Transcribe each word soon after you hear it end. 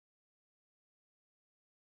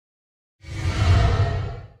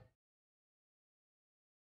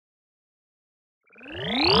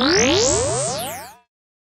To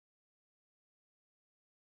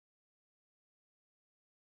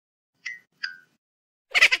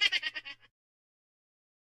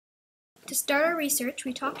start our research,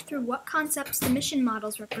 we talked through what concepts the mission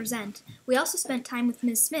models represent. We also spent time with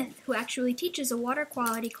Ms. Smith, who actually teaches a water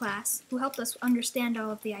quality class, who helped us understand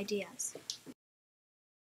all of the ideas.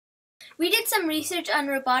 We did some research on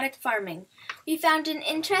robotic farming. We found an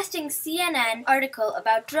interesting CNN article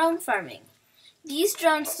about drone farming. These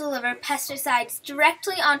drones deliver pesticides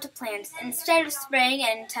directly onto plants instead of spraying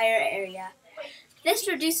an entire area. This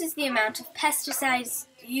reduces the amount of pesticides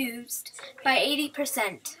used by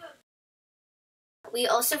 80%. We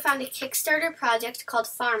also found a Kickstarter project called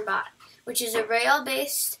FarmBot, which is a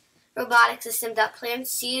rail-based robotic system that plants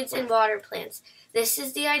seeds and water plants. This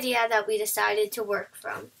is the idea that we decided to work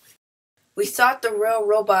from. We thought the rail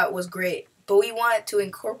robot was great, but we wanted to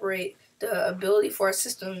incorporate the ability for our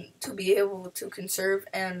system to be able to conserve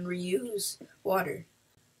and reuse water.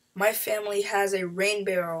 My family has a rain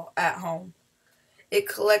barrel at home. It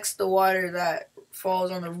collects the water that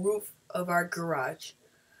falls on the roof of our garage.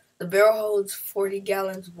 The barrel holds 40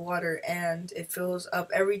 gallons of water and it fills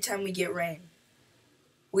up every time we get rain.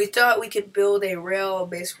 We thought we could build a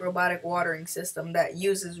rail-based robotic watering system that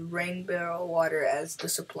uses rain barrel water as the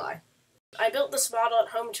supply. I built this model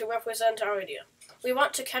at home to represent our idea. We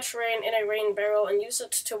want to catch rain in a rain barrel and use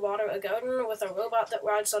it to water a garden with a robot that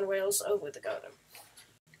rides on rails over the garden.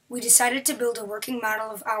 We decided to build a working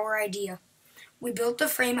model of our idea. We built the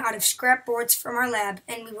frame out of scrap boards from our lab,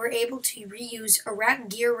 and we were able to reuse a rack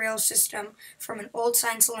gear rail system from an old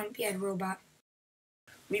Science Olympiad robot.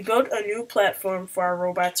 We built a new platform for our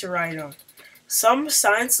robot to ride on. Some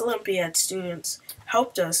Science Olympiad students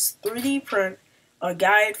helped us 3D print a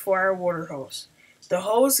guide for our water hose. The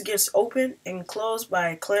hose gets opened and closed by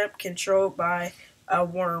a clamp controlled by a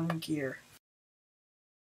worm gear.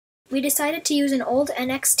 We decided to use an old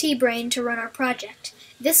NXT brain to run our project.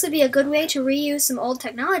 This would be a good way to reuse some old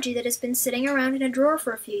technology that has been sitting around in a drawer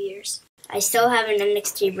for a few years. I still have an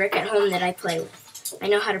NXT brick at home that I play with. I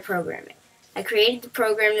know how to program it. I created the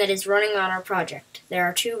program that is running on our project. There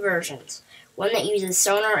are 2 versions, one that uses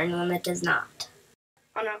sonar and one that does not.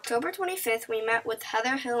 On October 25th, we met with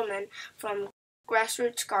Heather Hillman from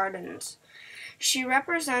Grassroots Gardens. She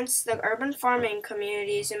represents the urban farming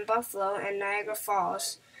communities in Buffalo and Niagara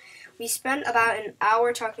Falls. We spent about an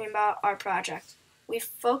hour talking about our project. We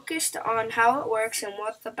focused on how it works and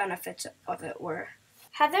what the benefits of it were.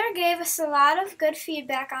 Heather gave us a lot of good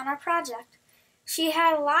feedback on our project. She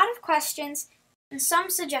had a lot of questions and some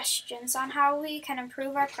suggestions on how we can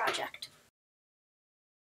improve our project.